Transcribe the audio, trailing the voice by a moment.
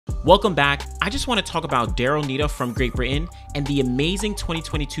Welcome back. I just want to talk about Daryll Neita from Great Britain and the amazing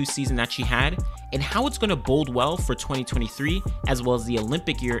 2022 season that she had and how it's going to bode well for 2023 as well as the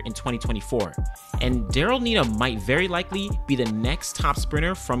Olympic year in 2024. And Daryll Neita might very likely be the next top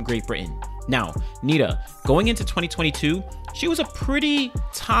sprinter from Great Britain. Now, Neita, going into 2022, she was a pretty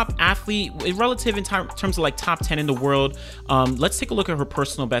top athlete, relative in terms of like top 10 in the world. Let's take a look at her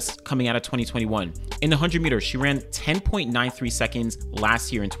personal best coming out of 2021. In the 100 meters, she ran 10.93 seconds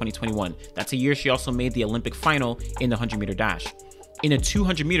last year in 2021. That's a year she also made the Olympic final in the 100 meter dash. In the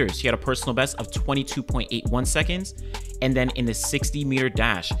 200 meters, she had a personal best of 22.81 seconds. And then in the 60 meter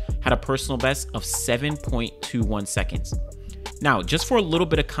dash, had a personal best of 7.21 seconds. Now, just for a little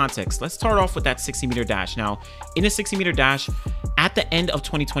bit of context, let's start off with that 60 meter dash. Now, in the 60 meter dash, at the end of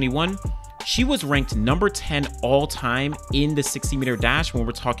 2021, she was ranked number 10 all time in the 60 meter dash when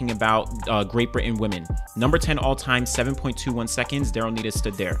we're talking about Great Britain women. Number 10 all time, 7.21 seconds. Daryll Neita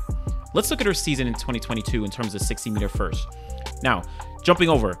stood there. Let's look at her season in 2022 in terms of 60 meter first. Now, jumping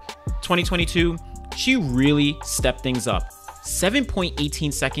over 2022, she really stepped things up.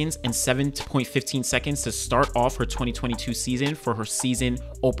 7.18 seconds and 7.15 seconds to start off her 2022 season for her season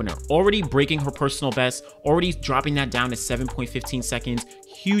opener. Already breaking her personal best, already dropping that down to 7.15 seconds.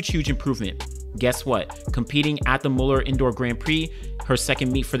 Huge improvement. Guess what? Competing at the Muller Indoor Grand Prix, her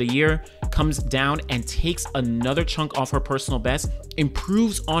second meet for the year, comes down and takes another chunk off her personal best,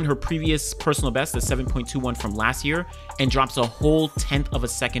 improves on her previous personal best, the 7.21 from last year, and drops a whole 1/10 of a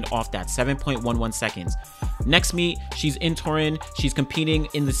second off that, 7.11 seconds. Next meet, she's in Turin. She's competing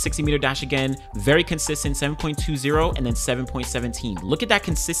in the 60 meter dash again. Very consistent, 7.20 and then 7.17. Look at that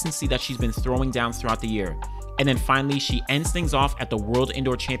consistency that she's been throwing down throughout the year. And then finally, she ends things off at the World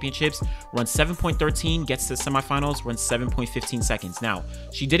Indoor Championships, runs 7.13, gets to the semifinals, runs 7.15 seconds. Now,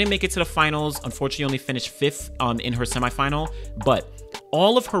 she didn't make it to the finals, unfortunately only finished 5th in her semifinal, but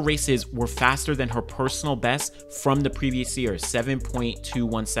all of her races were faster than her personal best from the previous year,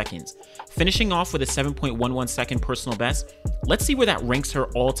 7.21 seconds. Finishing off with a 7.11 second personal best, let's see where that ranks her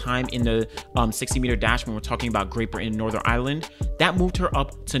all time in the 60 meter dash when we're talking about Great Britain and Northern Ireland. That moved her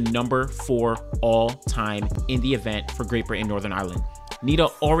up to number 4 all time in the event for Great Britain and Northern Ireland.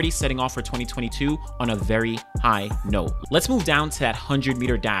 Neita already setting off for 2022 on a very high note. Let's move down to that 100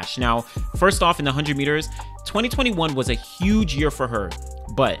 meter dash. Now, first off in the 100 meters, 2021 was a huge year for her,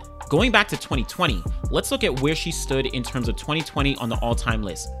 but going back to 2020, let's look at where she stood in terms of 2020 on the all-time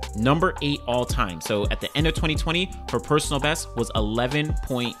list. Number 8 all-time. So at the end of 2020, her personal best was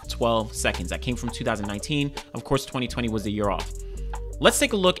 11.12 seconds. That came from 2019. Of course, 2020 was the year off. Let's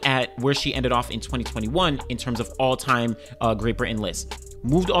take a look at where she ended off in 2021 in terms of all-time Great Britain list.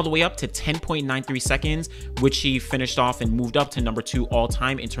 Moved all the way up to 10.93 seconds, which she finished off and moved up to number 2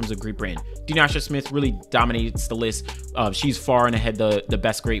 all-time in terms of Great Britain. Dean Smith really dominates the list. She's far and ahead the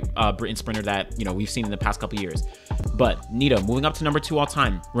best Great Britain sprinter that we've seen in the past couple years. But Neita moving up to number 2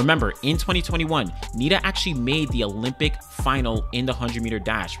 all-time. Remember, in 2021, Neita actually made the Olympic final in the 100 meter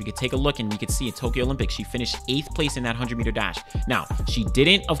dash. We could take a look and we could see at Tokyo Olympics, she finished 8th place in that 100 meter dash. Now, she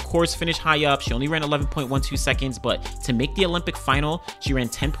didn't, of course, finish high up. She only ran 11.12 seconds, but to make the Olympic final, she ran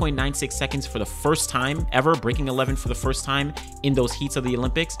 10.96 seconds for the first time ever, breaking 11 for the first time in those heats of the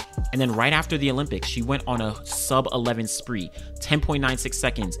Olympics. And then right after the Olympics, she went on a sub 11 spree, 10.96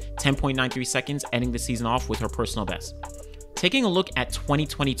 seconds, 10.93 seconds, ending the season off with her personal best. Taking a look at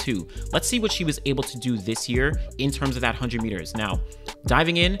 2022, let's see what she was able to do this year in terms of that 100 meters. Now,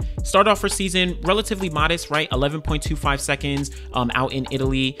 diving in, start off her season relatively modest, right? 11.25 seconds out in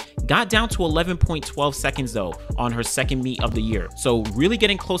Italy. Got down to 11.12 seconds though on her second meet of the year. So really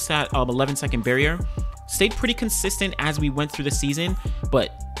getting close to that 11-second barrier. Stayed pretty consistent as we went through the season,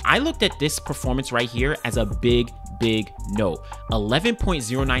 but I looked at this performance right here as a big no.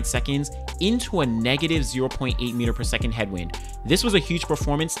 11.09 seconds into a negative 0.8 meter per second headwind. This was a huge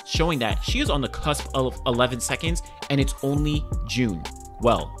performance, showing that she is on the cusp of 11 seconds and it's only June.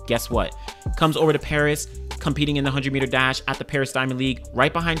 Well, guess what? Comes over to Paris, competing in the 100 meter dash at the Paris Diamond League,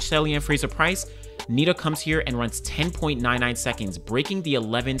 right behind Shelly Ann Fraser-Pryce. Neita comes here and runs 10.99 seconds, breaking the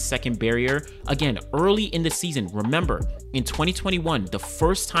 11-second barrier. Again, early in the season. Remember, in 2021, the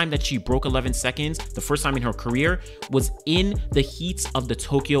first time that she broke 11 seconds, the first time in her career, was in the heats of the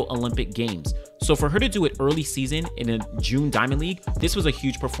Tokyo Olympic Games. So for her to do it early season in a June Diamond League, this was a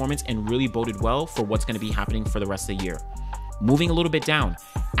huge performance and really boded well for what's going to be happening for the rest of the year. Moving a little bit down,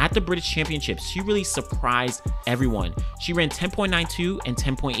 At the British Championships, she really surprised everyone. She ran 10.92 and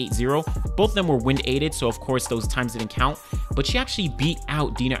 10.80. Both of them were wind aided, so of course those times didn't count, but she actually beat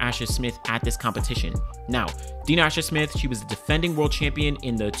out Dina Asher-Smith at this competition. Now, Dina Asher-Smith, she was the defending world champion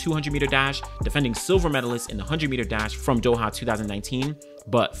in the 200-meter dash, defending silver medalist in the 100-meter dash from Doha 2019.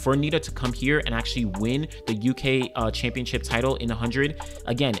 But for Neita to come here and actually win the UK championship title in the 100,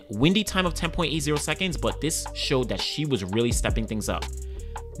 again, windy time of 10.80 seconds, but this showed that she was really stepping things up.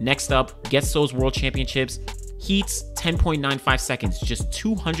 Next up, gets those world championships, heats 10.95 seconds, just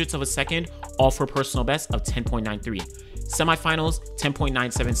 0.02 of a second off her personal best of 10.93. Semifinals,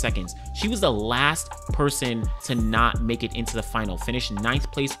 10.97 seconds. She was the last person to not make it into the final. Finished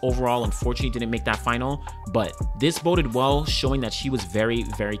 9th place overall. Unfortunately, didn't make that final, but this boded well, showing that she was very,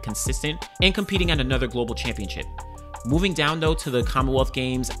 very consistent and competing at another global championship. Moving down though to the Commonwealth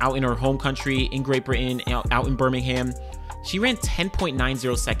Games out in her home country in Great Britain, out in Birmingham, she ran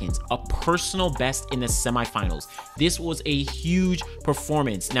 10.90 seconds, a personal best in the semifinals. This was a huge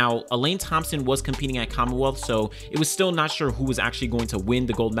performance. Now, Elaine Thompson was competing at Commonwealth, so it was still not sure who was actually going to win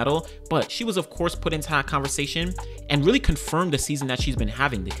the gold medal, but she was of course put into that conversation and really confirmed the season that she's been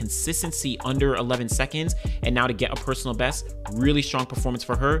having, the consistency under 11 seconds, and now to get a personal best, really strong performance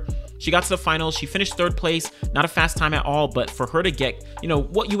for her. She got to the finals, she finished 3rd place, not a fast time at all, but for her to get,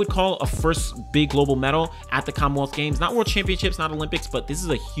 what you would call a first big global medal at the Commonwealth Games, not World Championships, not Olympics, but this is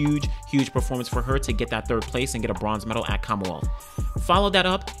a huge performance for her to get that 3rd place and get a bronze medal at Commonwealth. Follow that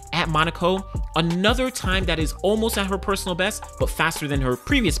up at Monaco, another time that is almost at her personal best, but faster than her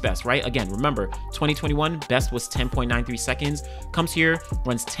previous best, right? Again, remember, 2021 best was 10.93 seconds, comes here,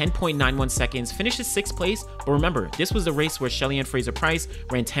 runs 10.91 seconds, finishes 6th place, but remember, this was the race where Shelly-Ann Fraser-Pryce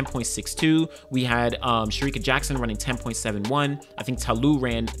ran 10.62, we had Sharika Jackson running 10.71, I think Talu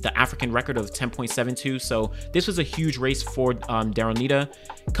ran the African record of 10.72, so this was a huge race for Daryll Neita.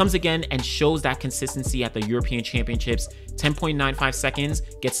 Comes again and shows that consistency at the European Championships, 10.95 seconds,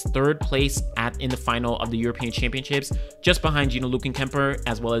 gets 3rd place in the final of the European Championships, just behind Gina Lukenkemper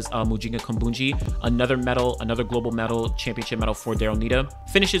as well as Mujinga Kumbunji. Another medal, another global medal, championship medal for Daryll Neita.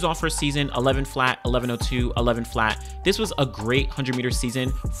 Finishes off her season 11 flat, 11.02, 11 flat. This was a great 100-meter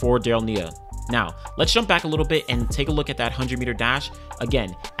season for Daryll Neita. Now, let's jump back a little bit and take a look at that 100-meter dash.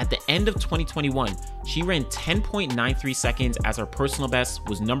 Again, at the end of 2021, she ran 10.93 seconds as her personal best,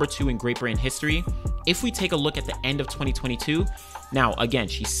 was number 2 in Great Britain history. If we take a look at the end of 2022, now again,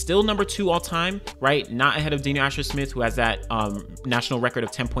 she's still number 2 all time, right? Not ahead of Dina Asher-Smith, who has that national record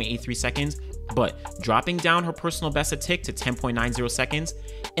of 10.83 seconds, but dropping down her personal best a tick to 10.90 seconds.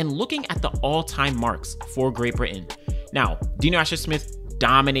 And looking at the all-time marks for Great Britain. Now, Dina Asher-Smith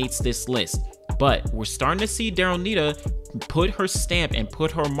dominates this list, but we're starting to see Daryll Neita put her stamp and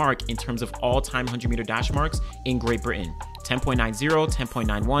put her mark in terms of all-time 100-meter dash marks in Great Britain. 10.90,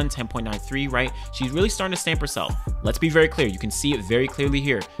 10.91, 10.93, right? She's really starting to stamp herself. Let's be very clear. You can see it very clearly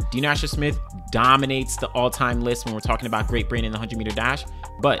here. Dina Asher-Smith dominates the all-time list when we're talking about Great Britain in the 100-meter dash,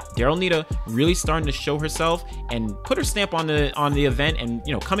 but Daryll Neita really starting to show herself and put her stamp on the event and,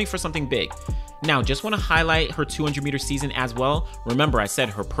 coming for something big. Now, just want to highlight her 200-meter season as well. Remember, I said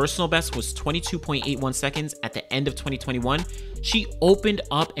her personal best was 22.81 seconds at the end of 2021. She opened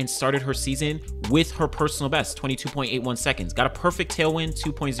up and started her season with her personal best, 22.81 seconds. Got a perfect tailwind,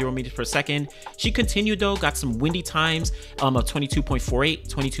 2.0 meters per second. She continued though, got some windy times of 22.48,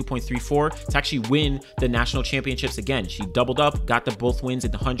 22.34 to actually win the national championships again. She doubled up, got the both wins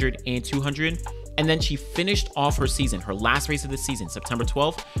in the 100 and 200. And then she finished off her season. Her last race of the season, September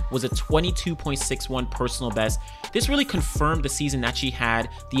 12th, was a 22.61 personal best. This really confirmed the season that she had,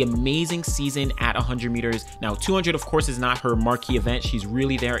 the amazing season at 100 meters. Now, 200, of course, is not her marquee event. She's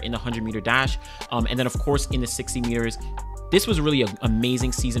really there in the 100-meter dash. And then, of course, in the 60 meters. This was really an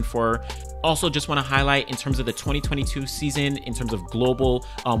amazing season for her. Also, just want to highlight in terms of the 2022 season, in terms of global,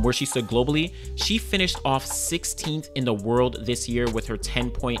 where she stood globally, she finished off 16th in the world this year with her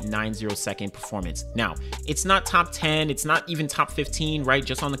 10.90 second performance. Now, it's not top 10, it's not even top 15, right?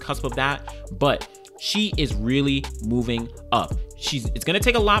 Just on the cusp of that, but she is really moving up. It's going to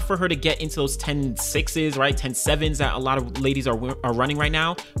take a lot for her to get into those 10.6s, right? 10.7s that a lot of ladies are running right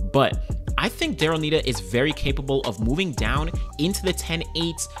now, but I think Daryll Neita is very capable of moving down into the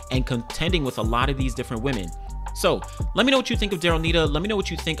 10.8s and contending with a lot of these different women. So let me know what you think of Daryll Neita. Let me know what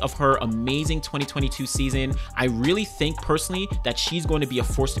you think of her amazing 2022 season. I really think personally that she's going to be a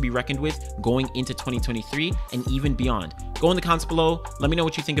force to be reckoned with going into 2023 and even beyond. Go in the comments below. Let me know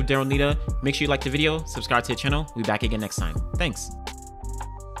what you think of Daryll Neita. Make sure you like the video, subscribe to the channel. We'll be back again next time. Thanks.